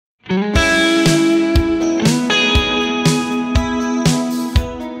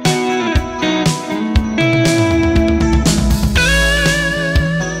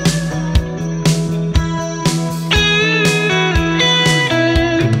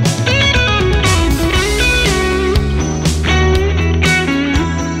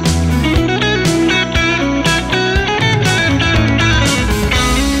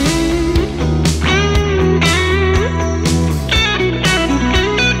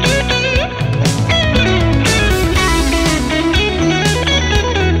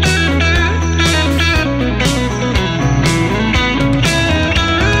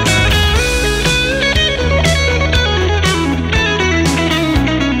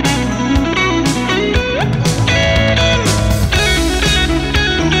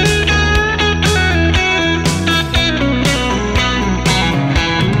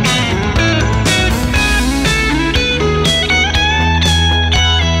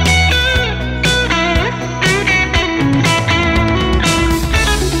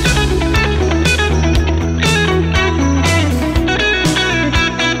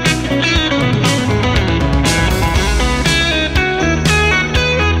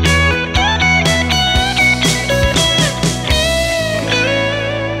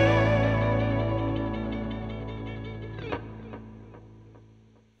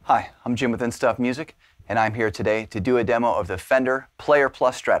I'm Jim with Stuff Music, and I'm here today to do a demo of the Fender Player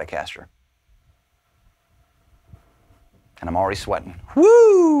Plus Stratocaster. And I'm already sweating.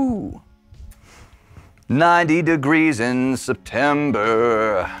 Woo! 90 degrees in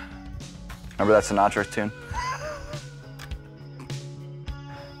September. Remember that Sinatra tune?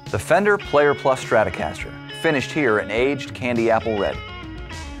 The Fender Player Plus Stratocaster, finished here in aged candy apple red.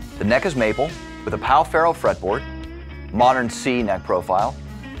 The neck is maple with a Pal-Ferro fretboard, modern C neck profile,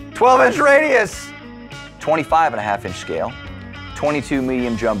 12-inch radius, 25.5-inch scale, 22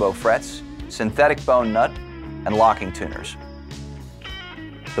 medium jumbo frets, synthetic bone nut, and locking tuners.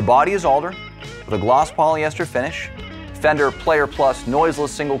 The body is alder with a gloss polyester finish, Fender Player Plus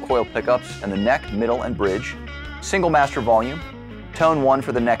Noiseless single coil pickups in the neck, middle, and bridge, single master volume, tone 1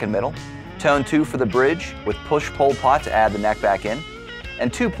 for the neck and middle, tone 2 for the bridge with push-pull pot to add the neck back in,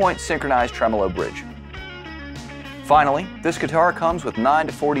 and 2-point synchronized tremolo bridge. Finally, this guitar comes with 9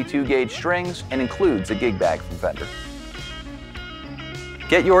 to 42 gauge strings and includes a gig bag from Fender.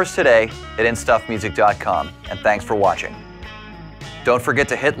 Get yours today at instuffmusic.com, and thanks for watching. Don't forget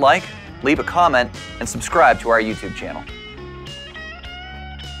to hit like, leave a comment, and subscribe to our YouTube channel.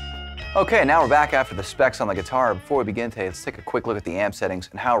 Okay, now we're back after the specs on the guitar. Before we begin today, let's take a quick look at the amp settings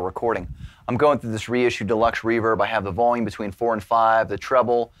and how we're recording. I'm going through this reissued deluxe reverb. I have the volume between 4 and 5, the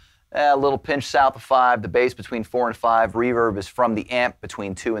treble a little pinch south of 5, the bass between 4 and 5, reverb is from the amp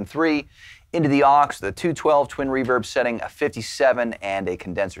between 2 and 3, into the aux, the 212 twin reverb setting, a 57 and a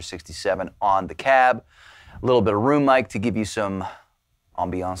condenser 67 on the cab, a little bit of room mic to give you some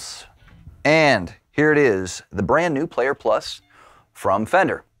ambiance. And here it is, the brand new Player Plus from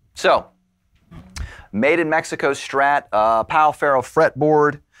Fender. So, made in Mexico Strat, Pal-Ferro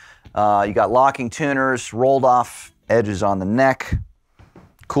fretboard, you got locking tuners, rolled off edges on the neck,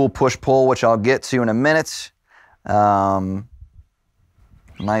 cool push-pull, which I'll get to in a minute. Nice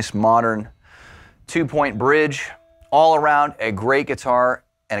modern 2-point bridge. All around a great guitar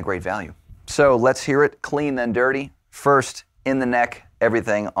and a great value. So let's hear it clean then dirty. First, in the neck,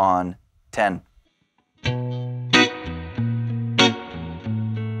 everything on 10.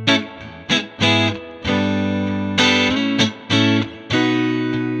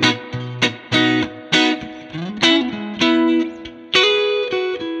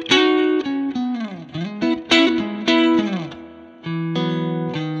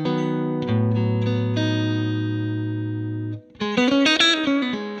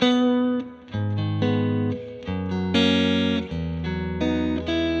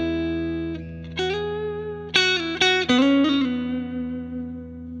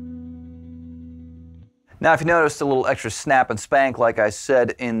 Now, if you noticed a little extra snap and spank, like I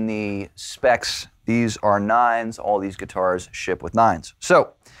said in the specs, these are 9s. All these guitars ship with 9s.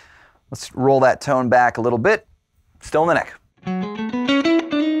 So, let's roll that tone back a little bit. Still in the neck.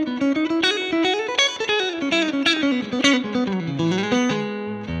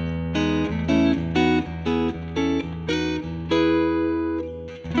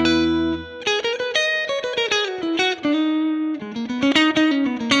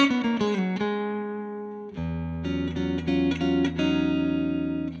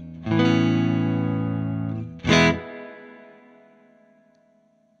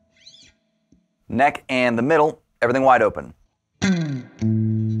 Neck and the middle, everything wide open.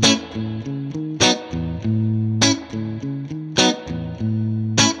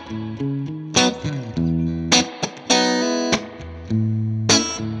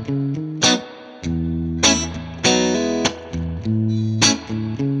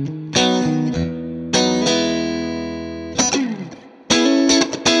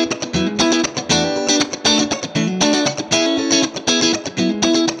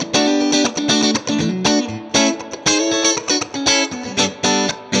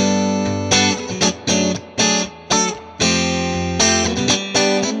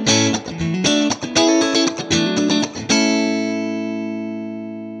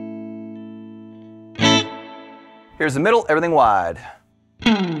 Here's the middle, everything wide.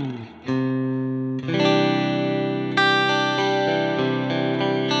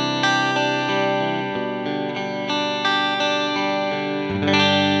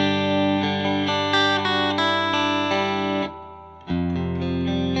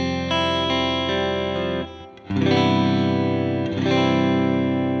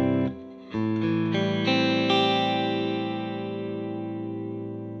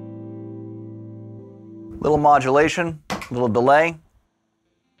 Little modulation, little delay.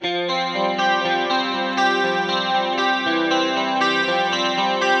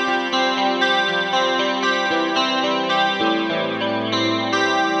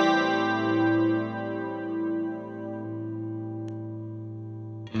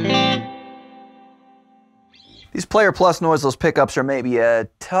 Player Plus Noiseless pickups are maybe a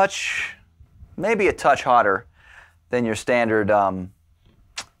touch hotter than your standard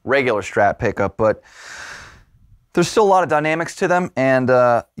regular Strat pickup, but there's still a lot of dynamics to them, and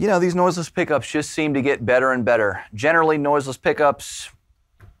you know, these noiseless pickups just seem to get better and better. Generally, noiseless pickups,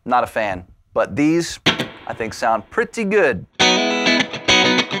 not a fan, but these, I think, sound pretty good.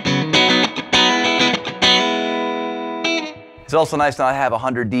 It's also nice not to have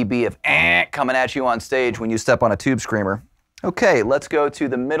 100 dB of coming at you on stage when you step on a tube screamer. Okay, let's go to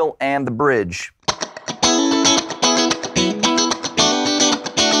the middle and the bridge.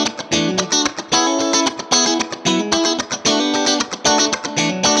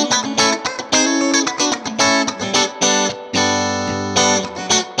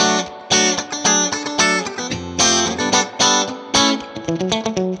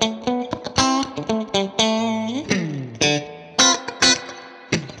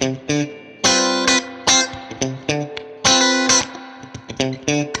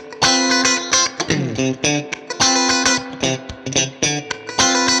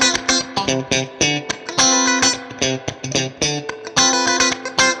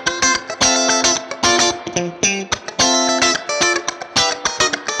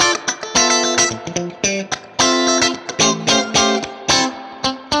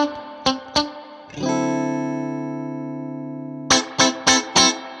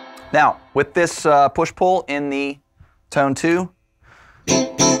 Now, with this push-pull in the tone 2, you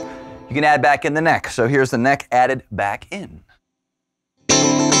can add back in the neck. So here's the neck added back in. A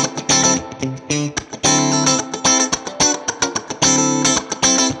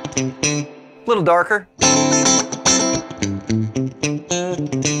little darker.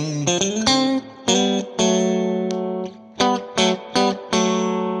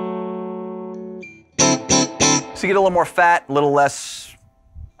 So you get a little more fat, a little less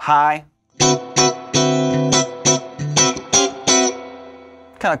high.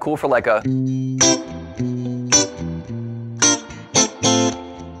 Kind of cool for like a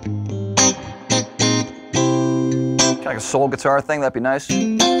soul guitar thing. That'd be nice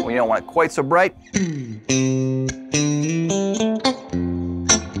when you don't want it quite so bright. Kind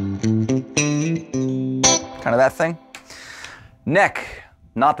of that thing. Neck,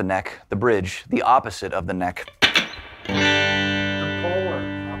 not the neck, the bridge, the opposite of the neck.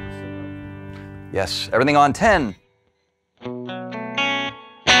 Yes, everything on 10.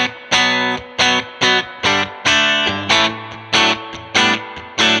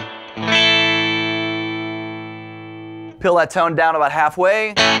 Peel that tone down about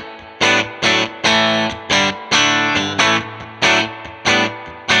halfway.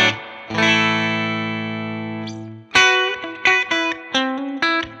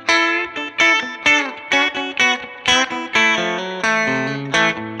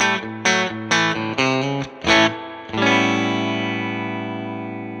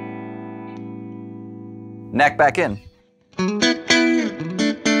 Neck back in.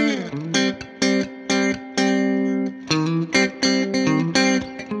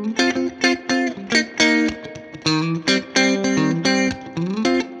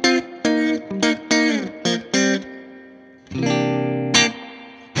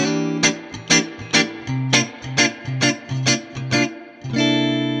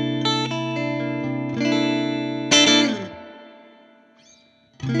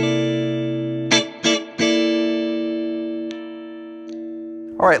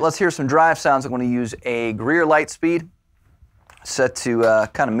 All right, let's hear some drive sounds. I'm going to use a Greer light speed set to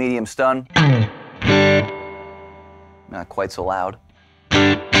kind of medium stun. Not quite so loud.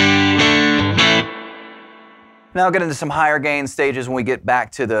 Now I'll get into some higher gain stages when we get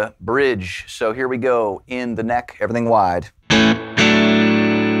back to the bridge. So here we go, in the neck, everything wide.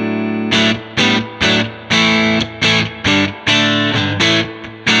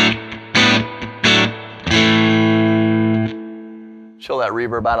 Chill that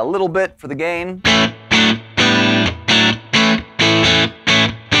reverb out a little bit for the gain.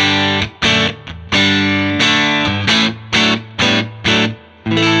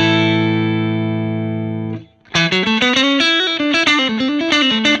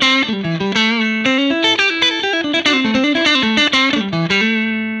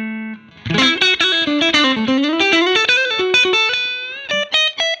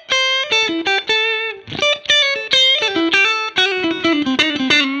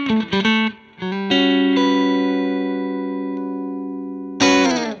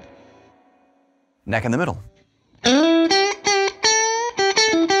 Neck in the middle.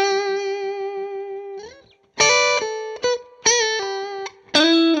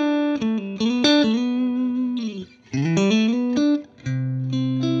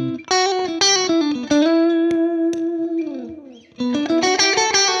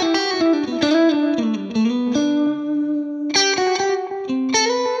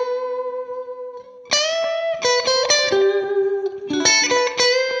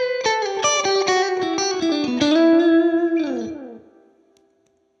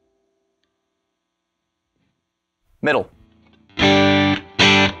 Middle.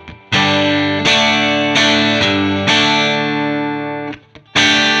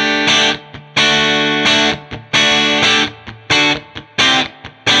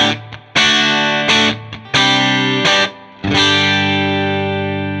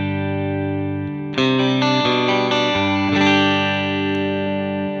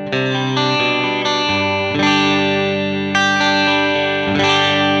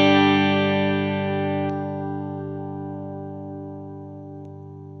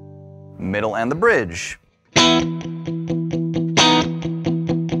 Middle and the bridge.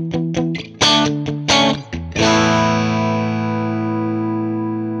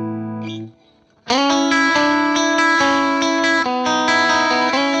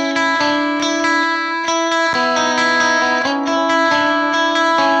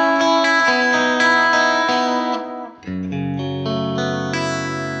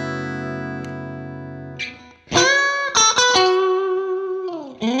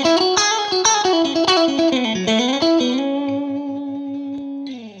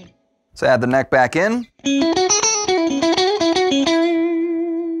 Let's add the neck back in.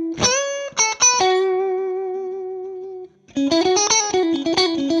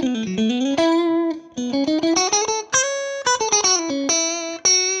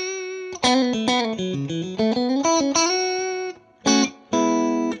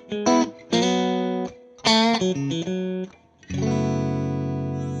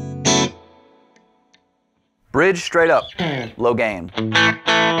 Bridge straight up, low gain.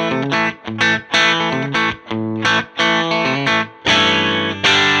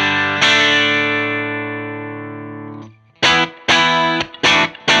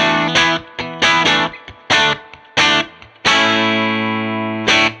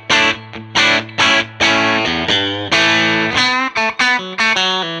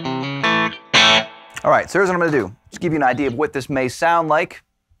 All right, so here's what I'm going to do. Just give you an idea of what this may sound like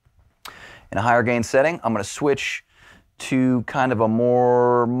in a higher gain setting. I'm going to switch to kind of a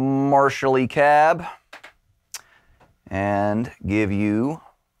more Marshall-y cab and give you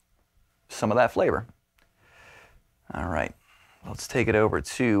some of that flavor. All right, let's take it over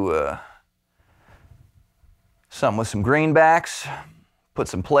to something with some greenbacks, put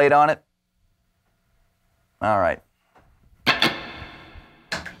some plate on it. All right.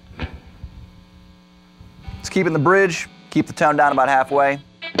 Let's keep it in the bridge, keep the tone down about halfway.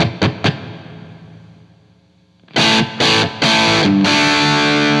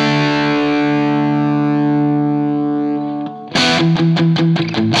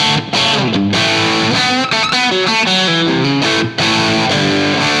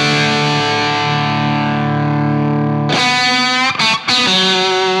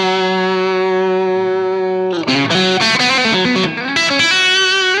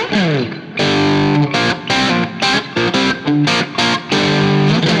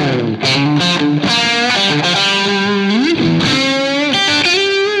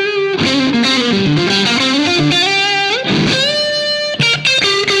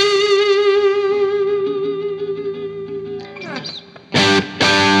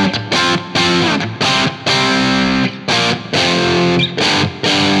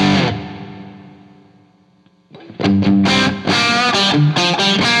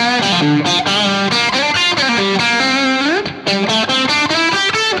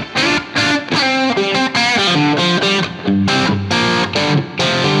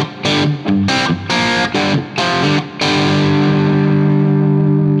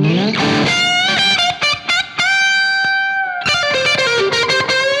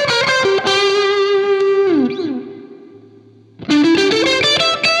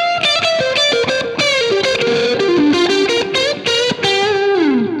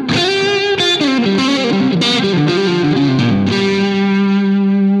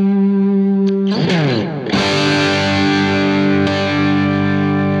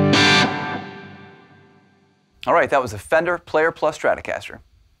 All right, that was the Fender Player Plus Stratocaster.